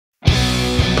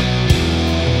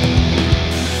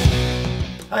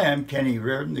Hi, I'm Kenny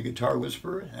Rardin, the Guitar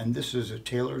Whisperer, and this is a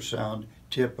Taylor Sound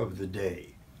tip of the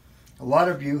day. A lot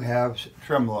of you have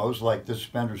tremolos like this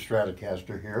Fender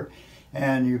Stratocaster here,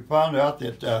 and you found out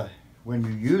that when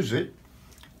you use it,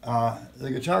 the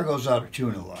guitar goes out of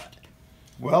tune a lot.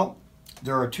 Well,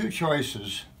 there are two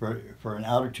choices for an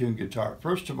out of tune guitar.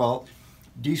 First of all,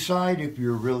 decide if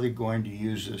you're really going to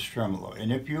use this tremolo,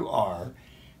 and if you are,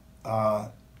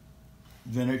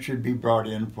 then it should be brought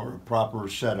in for a proper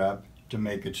setup to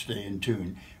make it stay in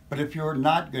tune. But if you're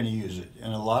not going to use it,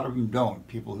 and a lot of them don't,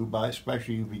 people who buy,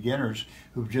 especially you beginners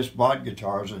who've just bought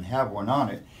guitars and have one on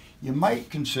it, you might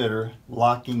consider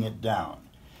locking it down.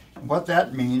 And what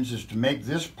that means is to make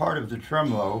this part of the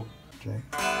tremolo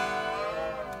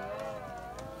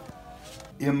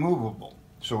immovable,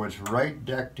 so it's right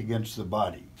decked against the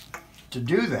body. To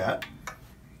do that,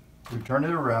 we turn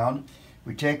it around,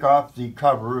 we take off the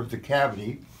cover of the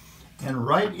cavity, and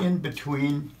right in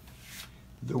between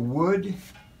the wood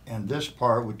and this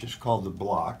part, which is called the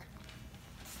block,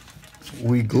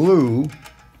 we glue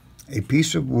a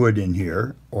piece of wood in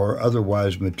here, or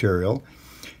otherwise material,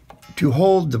 to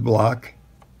hold the block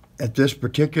at this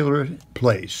particular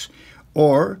place.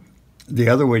 Or the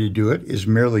other way to do it is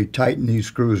merely tighten these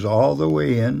screws all the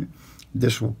way in.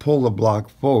 This will pull the block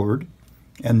forward,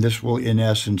 and this will in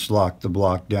essence lock the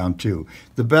block down too.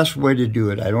 The best way to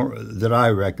do it, that I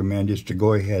recommend, is to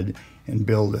go ahead and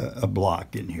build a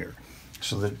block in here,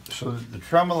 so that the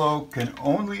tremolo can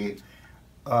only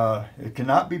it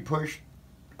cannot be pushed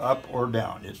up or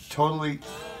down. It's totally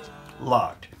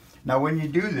locked. Now when you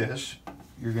do this,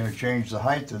 you're going to change the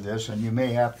height of this, and you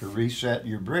may have to reset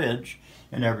your bridge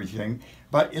and everything,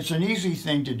 but it's an easy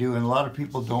thing to do, and a lot of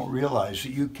people don't realize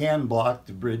that you can block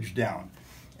the bridge down,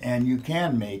 and you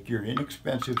can make your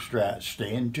inexpensive Strat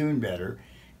stay in tune better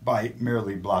by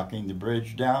merely blocking the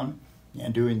bridge down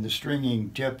and doing the stringing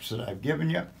tips that I've given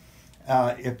you.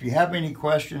 If you have any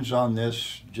questions on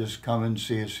this, just come and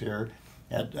see us here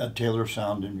at Taylor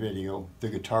Sound and Video, the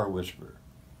Guitar Whisperer.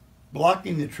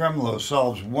 Blocking the tremolo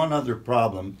solves one other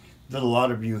problem that a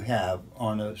lot of you have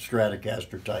on a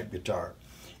Stratocaster type guitar.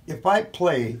 If I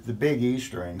play the big E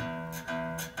string,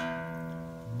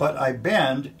 but I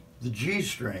bend the G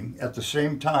string at the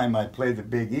same time I play the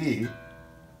big E,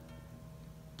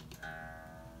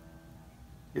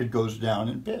 it goes down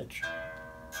in pitch.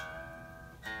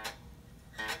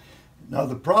 Now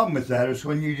the problem with that is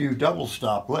when you do double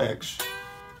stop licks,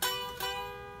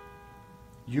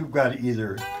 you've got to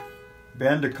either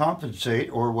bend to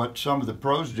compensate, or what some of the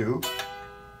pros do,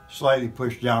 slightly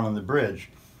push down on the bridge.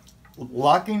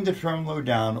 Locking the tremolo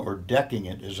down, or decking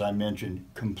it, as I mentioned,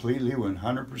 completely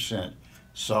 100%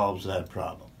 solves that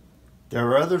problem. There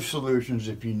are other solutions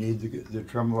if you need the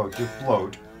tremolo to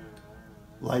float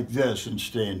like this and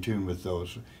stay in tune with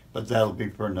those, but that'll be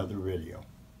for another video.